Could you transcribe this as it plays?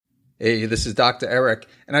Hey, this is Dr. Eric,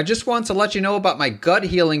 and I just want to let you know about my gut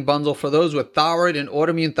healing bundle for those with thyroid and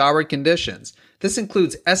autoimmune thyroid conditions. This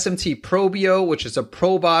includes SMT Probio, which is a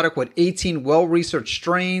probiotic with 18 well-researched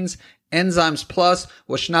strains, Enzymes Plus,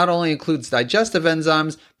 which not only includes digestive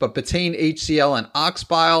enzymes, but betaine, HCl, and ox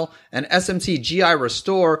bile, and SMT GI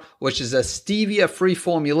Restore, which is a stevia-free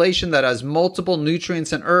formulation that has multiple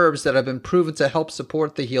nutrients and herbs that have been proven to help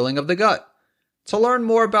support the healing of the gut. To learn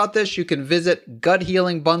more about this, you can visit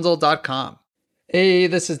guthealingbundle.com. Hey,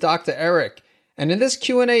 this is Dr. Eric, and in this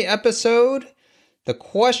Q&A episode, the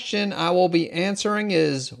question I will be answering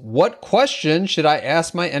is, what question should I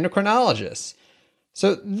ask my endocrinologist?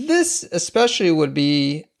 So this especially would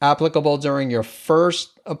be applicable during your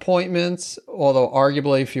first appointments, although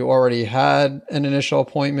arguably if you already had an initial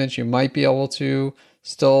appointment, you might be able to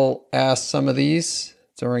still ask some of these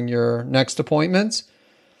during your next appointments.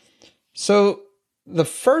 So the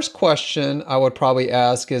first question I would probably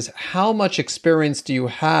ask is, how much experience do you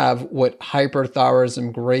have with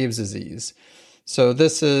hyperthyroidism Graves' disease? So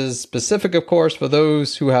this is specific, of course, for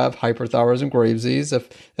those who have hyperthyroidism Graves' disease.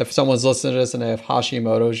 If someone's listening to this and they have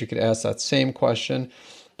Hashimoto's, you could ask that same question.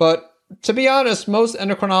 But to be honest, most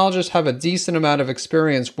endocrinologists have a decent amount of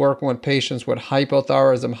experience working with patients with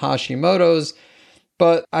hypothyroidism Hashimoto's.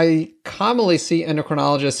 But I commonly see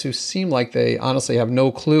endocrinologists who seem like they honestly have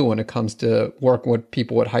no clue when it comes to working with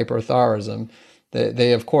people with hyperthyroidism.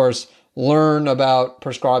 They of course, learn about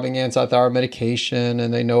prescribing antithyroid medication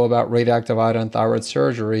and they know about radioactive iodine thyroid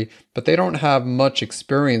surgery, but they don't have much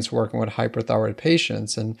experience working with hyperthyroid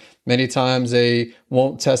patients. And many times they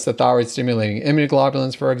won't test the thyroid stimulating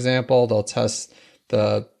immunoglobulins, for example. They'll test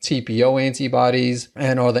the TPO antibodies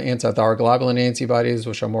and or the antithyroid globulin antibodies,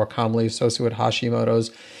 which are more commonly associated with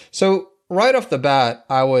Hashimoto's. So right off the bat,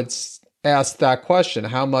 I would ask that question.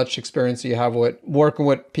 How much experience do you have with working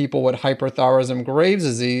with people with hyperthyroidism Graves'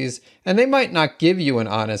 disease? And they might not give you an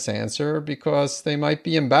honest answer because they might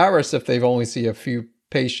be embarrassed if they've only seen a few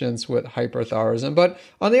patients with hyperthyroidism. But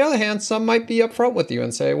on the other hand, some might be upfront with you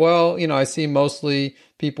and say, well, I see mostly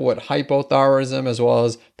people with hypothyroidism as well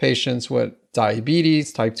as patients with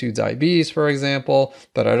diabetes, type 2 diabetes, for example,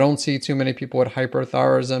 but I don't see too many people with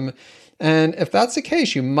hyperthyroidism. And if that's the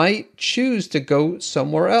case, you might choose to go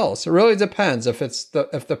somewhere else. It really depends. If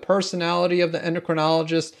the personality of the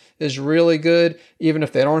endocrinologist is really good, even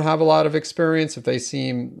if they don't have a lot of experience, if they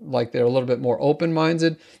seem like they're a little bit more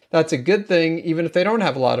open-minded, that's a good thing, even if they don't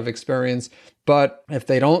have a lot of experience. But if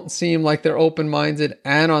they don't seem like they're open-minded,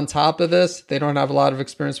 and on top of this, they don't have a lot of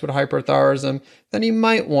experience with hyperthyroidism, then you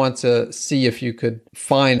might want to see if you could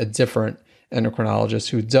find a different endocrinologist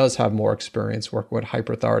who does have more experience working with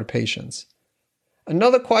hyperthyroid patients.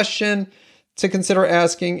 Another question to consider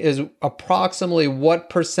asking is approximately what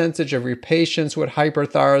percentage of your patients with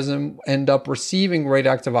hyperthyroidism end up receiving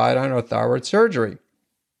radioactive iodine or thyroid surgery?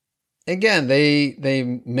 Again,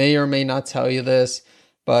 they may or may not tell you this,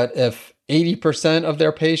 but if 80% of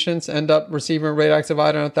their patients end up receiving radioactive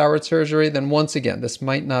iodine or thyroid surgery, then once again, this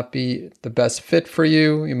might not be the best fit for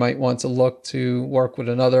you. You might want to look to work with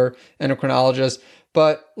another endocrinologist.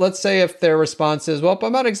 But let's say if their response is, well,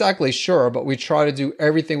 I'm not exactly sure, but we try to do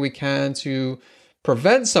everything we can to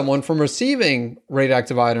prevent someone from receiving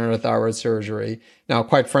radioactive iodine or thyroid surgery. Now,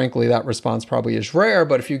 quite frankly, that response probably is rare,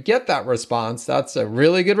 but if you get that response, that's a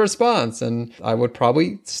really good response. And I would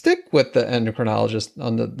probably stick with the endocrinologist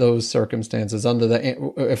under those circumstances,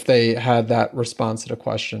 if they had that response to the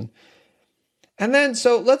question. And then,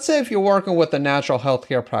 so let's say if you're working with a natural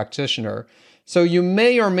healthcare practitioner, so you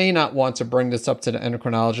may or may not want to bring this up to the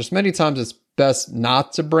endocrinologist. Many times it's best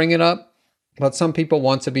not to bring it up, but some people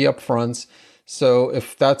want to be upfront. So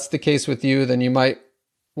if that's the case with you, then you might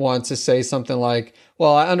want to say something like,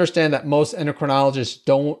 well, I understand that most endocrinologists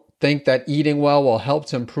don't think that eating well will help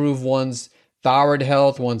to improve one's thyroid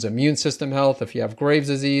health, one's immune system health if you have Graves'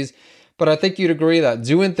 disease. But I think you'd agree that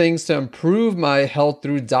doing things to improve my health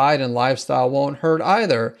through diet and lifestyle won't hurt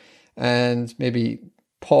either. And maybe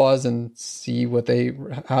pause and see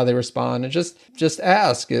how they respond, and just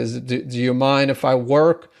ask, do you mind if I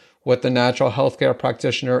work with the natural healthcare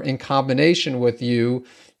practitioner in combination with you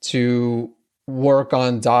to work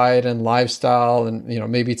on diet and lifestyle and,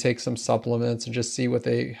 maybe take some supplements and just see what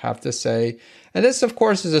they have to say. And this, of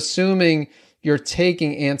course, is assuming you're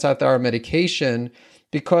taking antithyroid medication,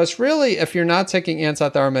 because really, if you're not taking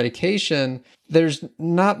antithyroid medication, there's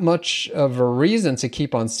not much of a reason to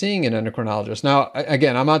keep on seeing an endocrinologist. Now,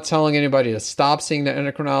 again, I'm not telling anybody to stop seeing the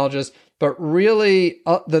endocrinologist, but really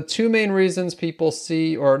the two main reasons people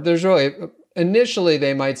see, or there's really, initially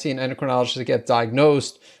they might see an endocrinologist to get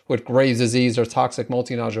diagnosed with Graves' disease or toxic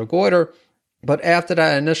multinodular goiter. But after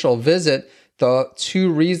that initial visit, the two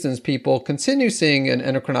reasons people continue seeing an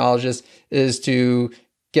endocrinologist is to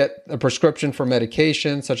get a prescription for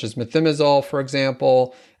medication, such as methimazole, for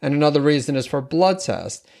example. And another reason is for blood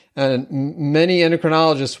tests. And many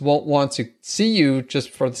endocrinologists won't want to see you just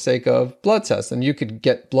for the sake of blood tests. And you could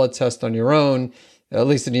get blood tests on your own, at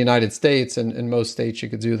least in the United States. And in most states, you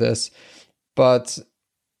could do this. But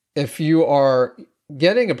if you are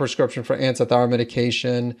getting a prescription for antithyroid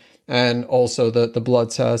medication and also the blood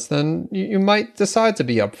test, then you might decide to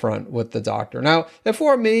be upfront with the doctor. Now, if it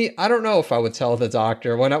were me, I don't know if I would tell the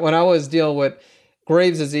doctor. When I was dealing with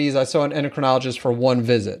Graves' disease, I saw an endocrinologist for one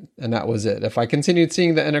visit, and that was it. If I continued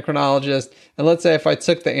seeing the endocrinologist, and let's say if I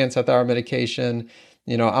took the antithyroid medication,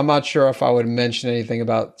 I'm not sure if I would mention anything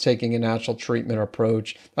about taking a natural treatment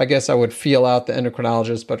approach. I guess I would feel out the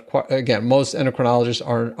endocrinologist, but again, most endocrinologists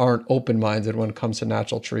aren't open-minded when it comes to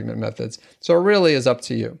natural treatment methods. So it really is up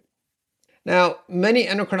to you. Now, many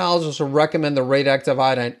endocrinologists will recommend the radioactive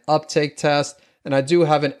iodine uptake test, and I do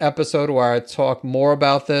have an episode where I talk more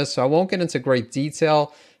about this, so I won't get into great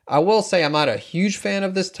detail. I will say I'm not a huge fan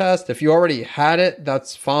of this test. If you already had it,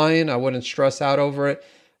 that's fine. I wouldn't stress out over it.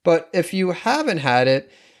 But if you haven't had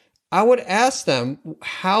it, I would ask them,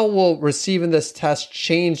 how will receiving this test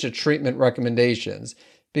change the treatment recommendations?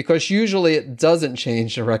 Because usually it doesn't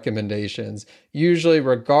change the recommendations. Usually,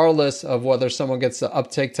 regardless of whether someone gets the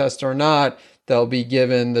uptake test or not, they'll be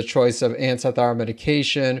given the choice of antithyroid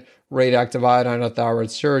medication, radioactive iodine, or thyroid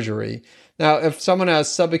surgery. Now, if someone has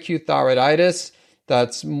subacute thyroiditis,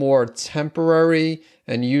 that's more temporary,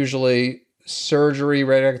 and usually surgery,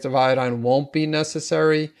 radioactive iodine won't be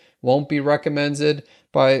necessary, won't be recommended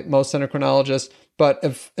by most endocrinologists. But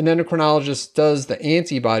if an endocrinologist does the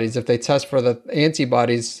antibodies, if they test for the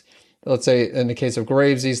antibodies, let's say in the case of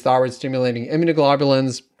Graves' disease, thyroid stimulating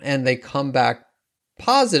immunoglobulins, and they come back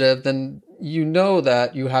positive, then you know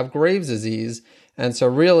that you have Graves' disease. And so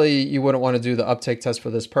really, you wouldn't want to do the uptake test for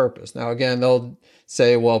this purpose. Now, again, they'll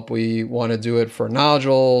say, well, we want to do it for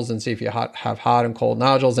nodules and see if you have hot and cold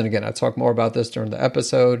nodules. And again, I talk more about this during the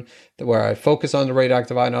episode where I focus on the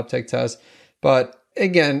radioactive iodine uptake test. But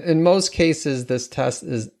again, in most cases, this test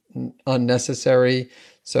is unnecessary.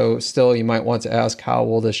 So still, you might want to ask, how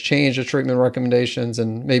will this change the treatment recommendations,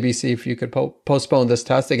 and maybe see if you could postpone this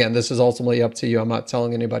test. Again, this is ultimately up to you. I'm not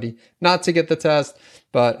telling anybody not to get the test,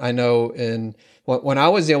 but I know when I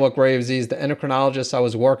was dealing with Graves' disease, the endocrinologist I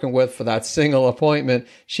was working with for that single appointment,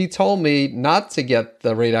 she told me not to get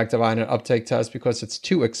the radioactive iodine uptake test because it's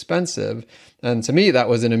too expensive. And to me, that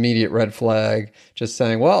was an immediate red flag, just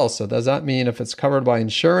saying, well, so does that mean if it's covered by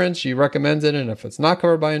insurance, you recommend it? And if it's not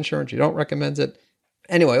covered by insurance, you don't recommend it?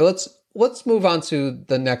 Anyway, let's move on to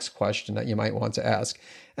the next question that you might want to ask.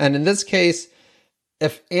 And in this case,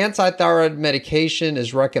 if antithyroid medication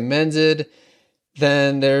is recommended,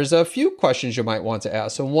 then there's a few questions you might want to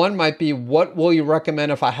ask. So one might be, what will you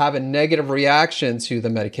recommend if I have a negative reaction to the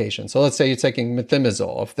medication? So let's say you're taking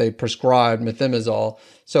methimazole, if they prescribe methimazole.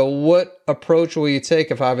 So what approach will you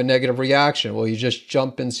take if I have a negative reaction? Will you just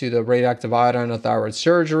jump into the radioactive iodine or thyroid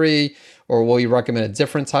surgery? Or will you recommend a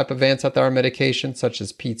different type of antithyroid medication, such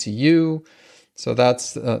as PTU? So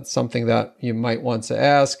that's something that you might want to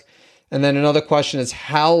ask. And then another question is,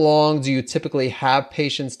 how long do you typically have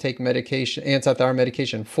patients take medication, antithyroid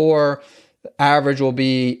medication for? The average will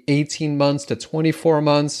be 18 months to 24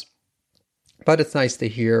 months. But it's nice to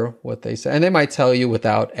hear what they say. And they might tell you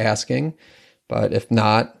without asking. But if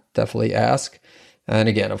not, definitely ask. And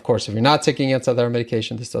again, of course, if you're not taking antithyroid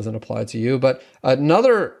medication, this doesn't apply to you. But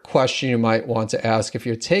another question you might want to ask if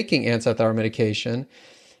you're taking antithyroid medication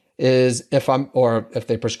is if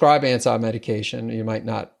they prescribe antithyroid medication, you might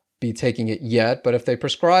not be taking it yet, but if they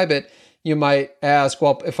prescribe it, you might ask,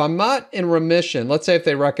 well, if I'm not in remission, let's say if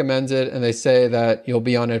they recommend it and they say that you'll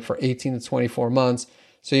be on it for 18 to 24 months.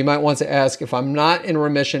 So you might want to ask, if I'm not in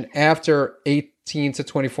remission after 18 to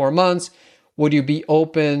 24 months, would you be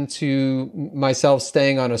open to myself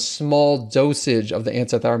staying on a small dosage of the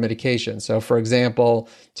antithyroid medication? So for example,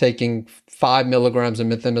 taking 5 milligrams of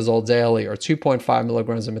methimazole daily or 2.5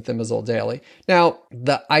 milligrams of methimazole daily. Now,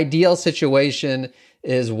 the ideal situation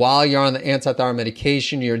is while you're on the antithyroid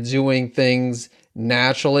medication, you're doing things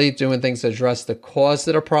naturally, doing things to address the cause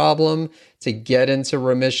of the problem, to get into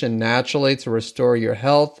remission naturally, to restore your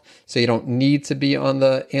health. So you don't need to be on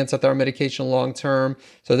the antithyroid medication long term.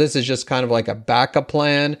 So this is just kind of like a backup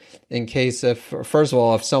plan in case first of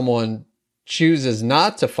all, if someone chooses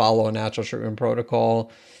not to follow a natural treatment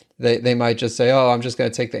protocol, they might just say, oh, I'm just going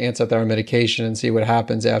to take the antithyroid medication and see what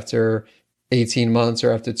happens after 18 months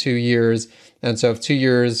or after 2 years. And so if 2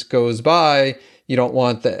 years goes by you don't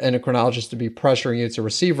want the endocrinologist to be pressuring you to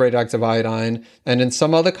receive radioactive iodine. And in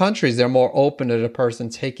some other countries, they're more open to the person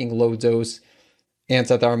taking low dose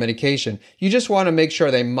antithyroid medication. You just want to make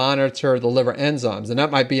sure they monitor the liver enzymes. And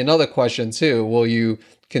that might be another question too.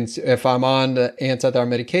 If I'm on the antithyroid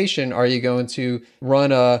medication, are you going to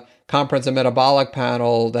run a comprehensive metabolic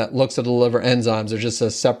panel that looks at the liver enzymes, or just a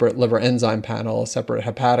separate liver enzyme panel, a separate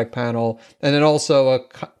hepatic panel, and then also a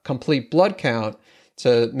complete blood count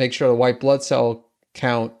to make sure the white blood cell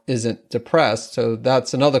count isn't depressed? So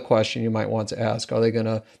that's another question you might want to ask. Are they going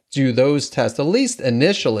to do those tests, at least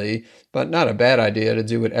initially, but not a bad idea to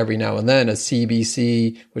do it every now and then, a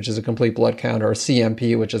CBC, which is a complete blood count, or a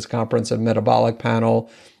CMP, which is a comprehensive metabolic panel.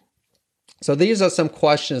 So these are some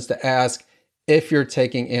questions to ask if you're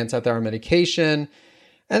taking antithyroid medication.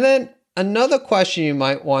 And then another question you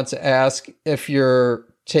might want to ask if you're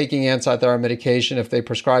taking antithyroid medication, if they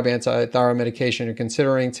prescribe antithyroid medication, you're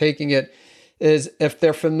considering taking it, is if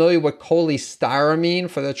they're familiar with cholestyramine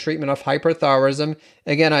for the treatment of hyperthyroidism.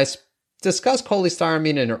 Again, I discussed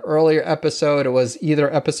cholestyramine in an earlier episode. It was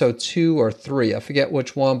either episode 2 or 3. I forget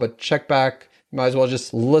which one, but check back. You might as well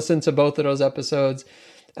just listen to both of those episodes.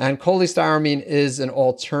 And cholestyramine is an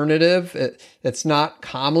alternative. It's not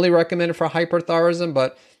commonly recommended for hyperthyroidism,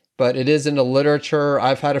 but it is in the literature.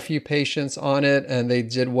 I've had a few patients on it and they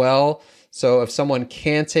did well. So if someone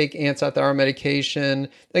can take antithyroid medication,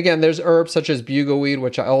 again, there's herbs such as bugleweed,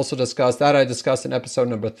 which I also discussed. That I discussed in episode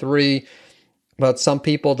number 3. But some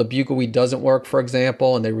people, the bugleweed doesn't work, for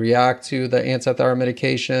example, and they react to the antithyroid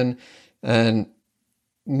medication. And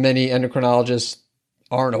many endocrinologists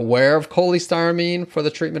aren't aware of cholestyramine for the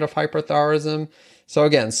treatment of hyperthyroidism. So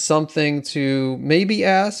again, something to maybe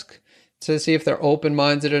ask to see if they're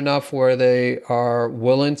open-minded enough where they are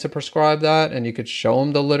willing to prescribe that, and you could show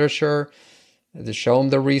them the literature, to show them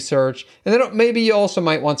the research. And then maybe you also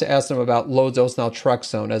might want to ask them about low-dose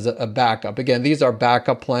naltrexone as a backup. Again, these are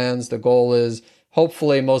backup plans. The goal is,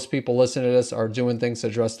 hopefully most people listening to this are doing things to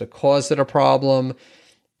address the cause of the problem.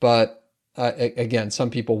 But again, some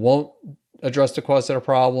people won't address the cause of the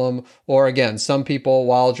problem. Or again, some people,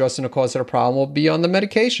 while addressing the cause of the problem, will be on the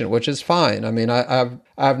medication, which is fine. I mean, I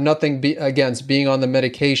have nothing against being on the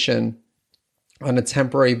medication on a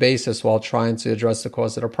temporary basis while trying to address the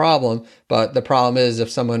cause of the problem. But the problem is, if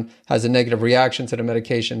someone has a negative reaction to the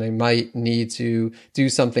medication, they might need to do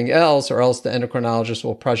something else, or else the endocrinologist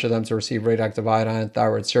will pressure them to receive radioactive iodine,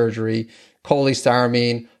 thyroid surgery.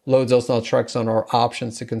 Cholestyramine, low-dose naltrexone are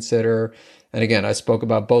options to consider. And again, I spoke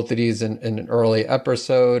about both of these in an early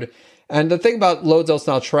episode. And the thing about low-dose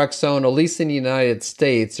naltrexone, at least in the United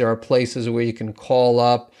States, there are places where you can call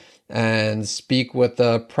up and speak with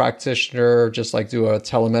a practitioner, just like do a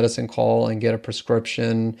telemedicine call and get a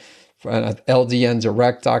prescription.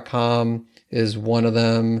 LDNdirect.com is one of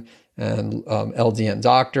them, and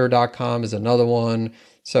LDNdoctor.com is another one.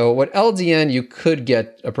 So with LDN, you could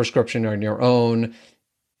get a prescription on your own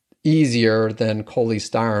easier than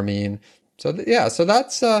cholestyramine. So so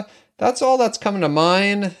that's all that's coming to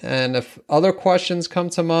mind. And if other questions come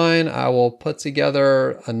to mind, I will put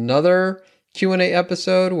together another Q&A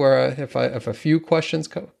episode where if a few questions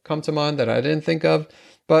come to mind that I didn't think of.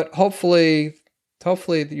 But hopefully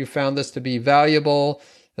you found this to be valuable,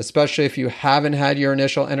 especially if you haven't had your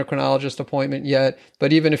initial endocrinologist appointment yet.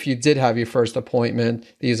 But even if you did have your first appointment,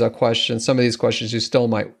 these are questions. Some of these questions you still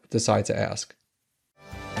might decide to ask.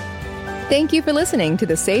 Thank you for listening to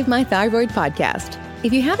the Save My Thyroid podcast.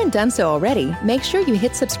 If you haven't done so already, make sure you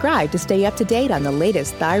hit subscribe to stay up to date on the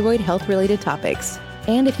latest thyroid health-related topics.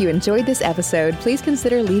 And if you enjoyed this episode, please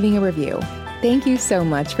consider leaving a review. Thank you so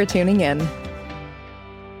much for tuning in.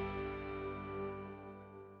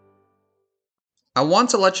 I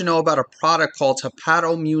want to let you know about a product called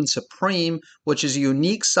Hepatoimmune Supreme, which is a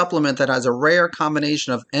unique supplement that has a rare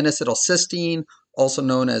combination of N-acetylcysteine, also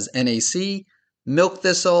known as NAC, milk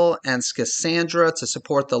thistle, and schisandra to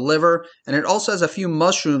support the liver. And it also has a few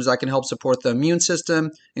mushrooms that can help support the immune system,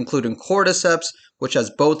 including cordyceps, which has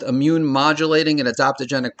both immune modulating and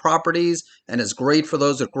adaptogenic properties and is great for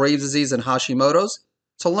those with Graves' disease and Hashimoto's.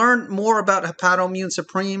 To learn more about Hepatoimmune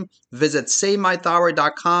Supreme, visit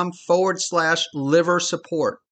SaveMyThyroid.com/liver support.